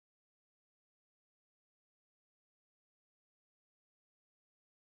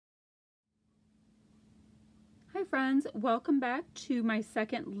Hi friends, welcome back to my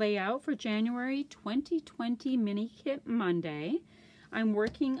second layout for January 2020 Mini Kit Monday. I'm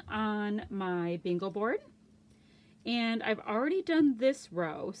working on my bingo board and I've already done this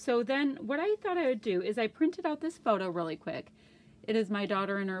row. So then what I thought I would do is I printed out this photo really quick. It is my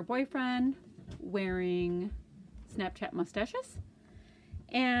daughter and her boyfriend wearing Snapchat mustaches.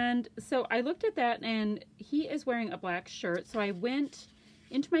 And so I looked at that and he is wearing a black shirt. So I went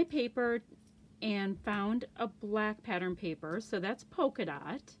into my paper and found a black pattern paper, so that's polka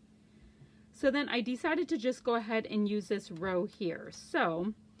dot. So then I decided to just go ahead and use this row here.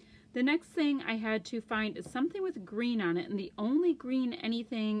 So the next thing I had to find is something with green on it, and the only green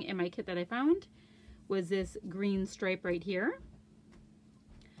anything in my kit that I found was this green stripe right here.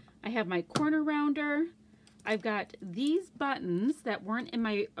 I have my corner rounder. I've got these buttons that weren't in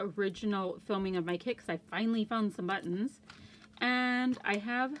my original filming of my kit because I finally found some buttons, and I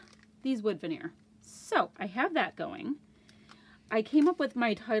have these wood veneer. So I have that going. I came up with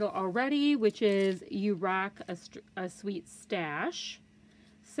my title already, which is You Rock a Sweet Stash.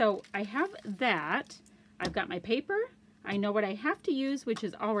 So I have that. I've got my paper. I know what I have to use, which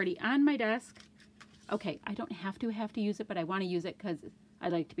is already on my desk. Okay, I don't have to use it, but I want to use it because I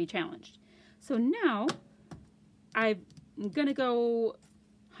like to be challenged. So now I'm gonna go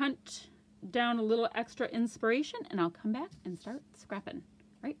hunt down a little extra inspiration and I'll come back and start scrapping.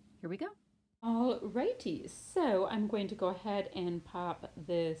 Right, here we go. Alrighty, so I'm going to go ahead and pop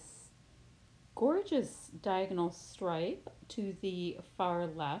this gorgeous diagonal stripe to the far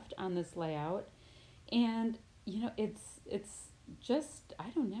left on this layout. And you know, it's just, I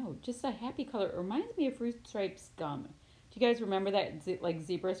don't know, just a happy color. It reminds me of Fruit Stripes gum. Do you guys remember that like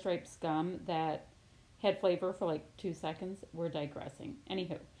zebra stripes gum that had flavor for like 2 seconds? We're digressing.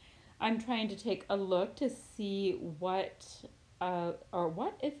 Anywho, I'm trying to take a look to see what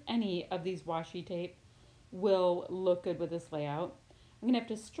what, if any, of these washi tape will look good with this layout. I'm going to have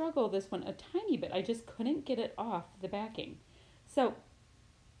to struggle this one a tiny bit. I just couldn't get it off the backing. So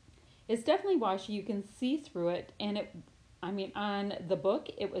it's definitely washi. You can see through it, and I mean, on the book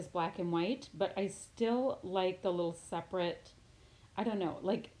it was black and white, but I still like the little separate, I don't know,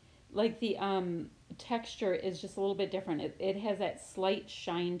 like the texture is just a little bit different. It has that slight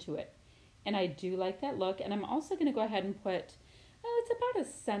shine to it, and I do like that look. And I'm also going to go ahead and put, oh, it's about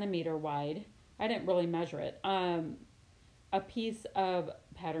 1 centimeter wide. I didn't really measure it. A piece of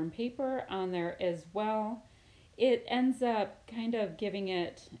pattern paper on there as well. It ends up kind of giving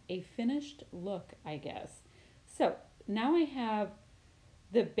it a finished look, I guess. So now I have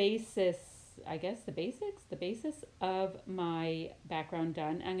the basis, I guess the basis of my background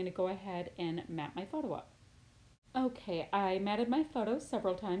done. I'm going to go ahead and mat my photo up. Okay, I matted my photo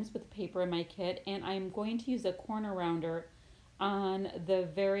several times with the paper in my kit, and I'm going to use a corner rounder on the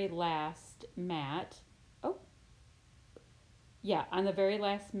very last mat. Oh, yeah, on the very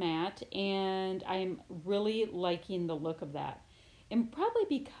last mat, and I'm really liking the look of that. And probably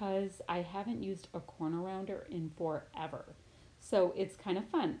because I haven't used a corner rounder in forever. So it's kind of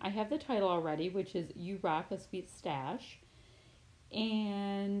fun. I have the title already, which is You Rock a Sweet Stash.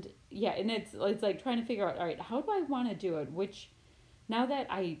 And yeah, and it's like trying to figure out, all right, how do I want to do it? Which, now that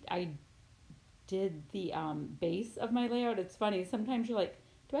I did the base of my layout, it's funny. Sometimes you're like,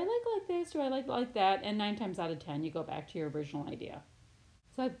 do I like this? Do I like that? And 9 times out of 10, you go back to your original idea.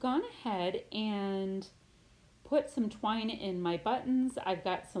 So I've gone ahead and put some twine in my buttons. I've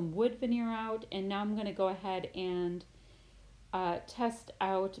got some wood veneer out, and now I'm going to go ahead and test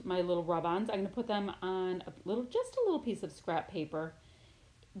out my little rub-ons. I'm going to put them on just a little piece of scrap paper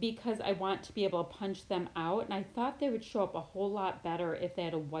because I want to be able to punch them out, and I thought they would show up a whole lot better if they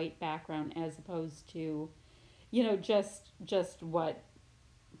had a white background as opposed to, you know, just what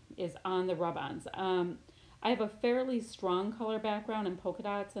is on the rub-ons. I have a fairly strong color background and polka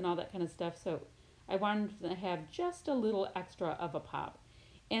dots and all that kind of stuff, so I wanted to have just a little extra of a pop.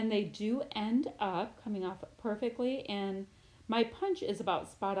 And they do end up coming off perfectly, and my punch is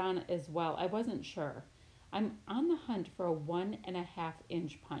about spot on as well. I wasn't sure. I'm on the hunt for a 1.5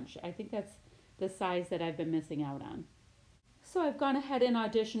 inch punch. I think that's the size that I've been missing out on. So I've gone ahead and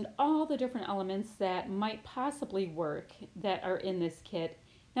auditioned all the different elements that might possibly work that are in this kit.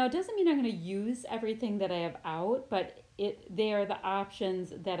 Now, it doesn't mean I'm going to use everything that I have out, but they are the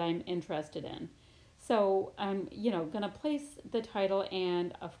options that I'm interested in. So I'm, you know, going to place the title,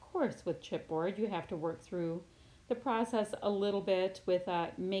 and of course with chipboard, you have to work through the process a little bit with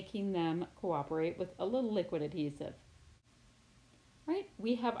making them cooperate with a little liquid adhesive. Right,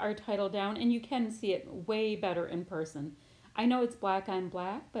 we have our title down, and you can see it way better in person. I know it's black on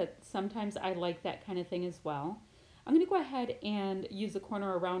black, but sometimes I like that kind of thing as well. I'm going to go ahead and use the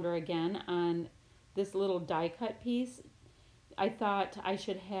corner rounder again on this little die cut piece, I thought I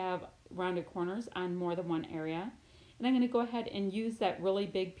should have rounded corners on more than one area. And I'm going to go ahead and use that really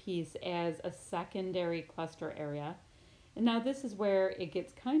big piece as a secondary cluster area. And now this is where it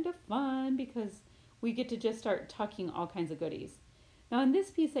gets kind of fun because we get to just start tucking all kinds of goodies. Now in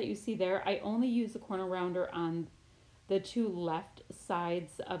this piece that you see there, I only use the corner rounder on the two left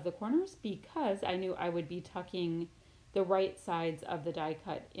sides of the corners because I knew I would be tucking the right sides of the die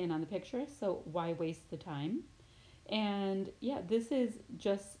cut in on the picture, so why waste the time? And yeah, this is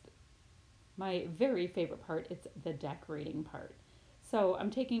just my very favorite part. It's the decorating part. So I'm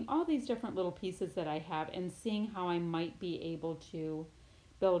taking all these different little pieces that I have and seeing how I might be able to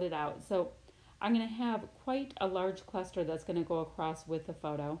build it out. So I'm going to have quite a large cluster that's going to go across with the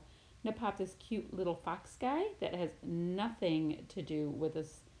photo. I'm going to pop this cute little fox guy that has nothing to do with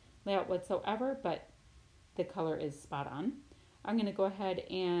this layout whatsoever, but the color is spot on. I'm going to go ahead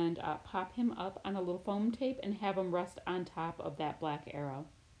and pop him up on a little foam tape and have him rest on top of that black arrow.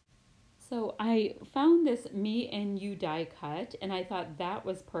 So I found this Me and You die cut and I thought that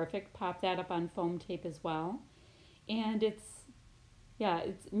was perfect. Pop that up on foam tape as well. And it's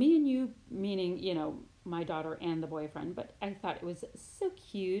Me and You, meaning, you know, my daughter and the boyfriend, but I thought it was so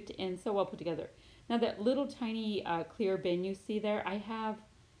cute and so well put together. Now that little tiny clear bin you see there, I have,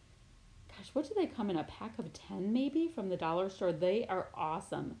 gosh, what do they come in, a pack of 10 maybe from the dollar store? They are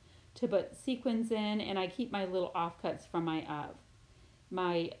awesome to put sequins in, and I keep my little offcuts from my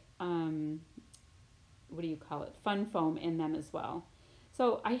what do you call it, fun foam in them as well.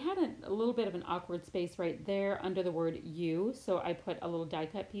 So I had a little bit of an awkward space right there under the word you, so I put a little die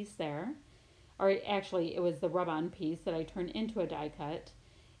cut piece there. Or actually, it was the rub-on piece that I turned into a die cut.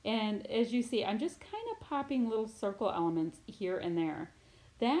 And as you see, I'm just kind of popping little circle elements here and there.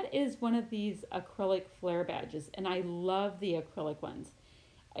 That is one of these acrylic flare badges, and I love the acrylic ones.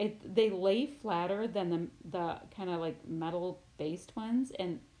 They lay flatter than the kind of like metal-based ones,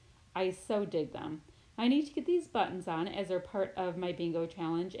 and I so dig them. I need to get these buttons on as they're part of my bingo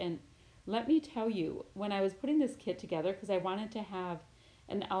challenge, and let me tell you, when I was putting this kit together, because I wanted to have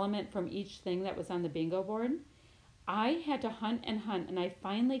an element from each thing that was on the bingo board, I had to hunt, and I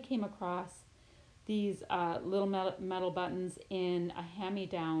finally came across these little metal buttons in a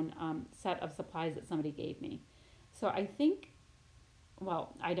hand-me-down set of supplies that somebody gave me. So I think,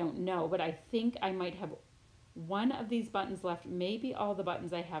 well, I don't know, but I think I might have one of these buttons left, maybe all the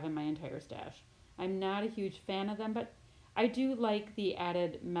buttons I have in my entire stash. I'm not a huge fan of them, but I do like the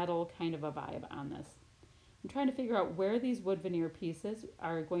added metal kind of a vibe on this. I'm trying to figure out where these wood veneer pieces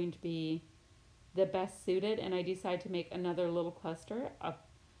are going to be the best suited, and I decided to make another little cluster up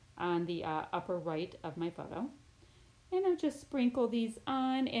on the upper right of my photo. And I'll just sprinkle these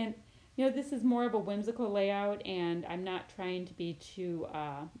on, and you know, this is more of a whimsical layout, and I'm not trying to be too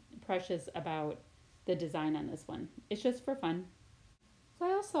precious about the design on this one. It's just for fun. So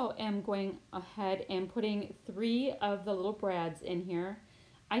I also am going ahead and putting 3 of the little brads in here.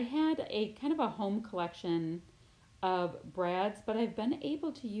 I had a kind of a home collection of brads, but I've been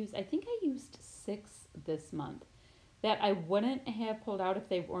able to use, I think I used 6 this month that I wouldn't have pulled out if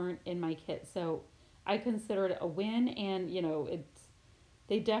they weren't in my kit. So I consider it a win, and you know,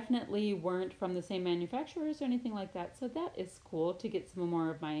 they definitely weren't from the same manufacturers or anything like that. So that is cool to get some more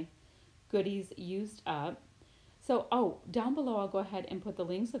of my goodies used up. So, down below I'll go ahead and put the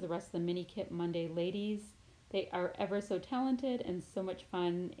links of the rest of the Mini Kit Monday ladies. They are ever so talented and so much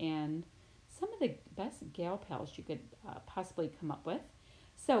fun, and some of the best gal pals you could possibly come up with.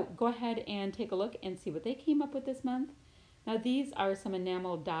 So go ahead and take a look and see what they came up with this month. Now these are some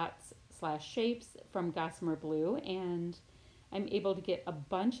enamel dots / shapes from Gossamer Blue, and I'm able to get a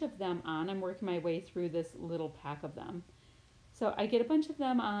bunch of them on. I'm working my way through this little pack of them. So I get a bunch of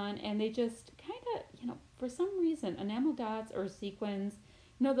them on, and they just kind of, you know, for some reason, enamel dots or sequins,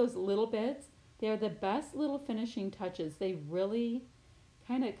 you know, those little bits, they are the best little finishing touches. They really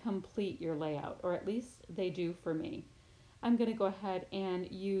kind of complete your layout, or at least they do for me. I'm going to go ahead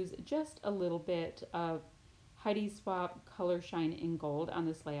and use just a little bit of Heidi Swapp Color Shine in Gold on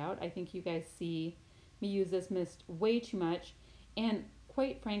this layout. I think you guys see me use this mist way too much, and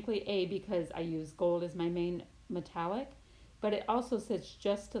quite frankly, because I use gold as my main metallic, but it also sits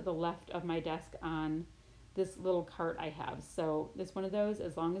just to the left of my desk on this little cart I have. So it's one of those,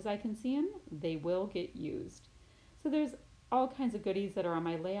 as long as I can see them, they will get used. So there's all kinds of goodies that are on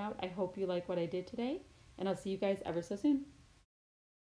my layout. I hope you like what I did today, and I'll see you guys ever so soon.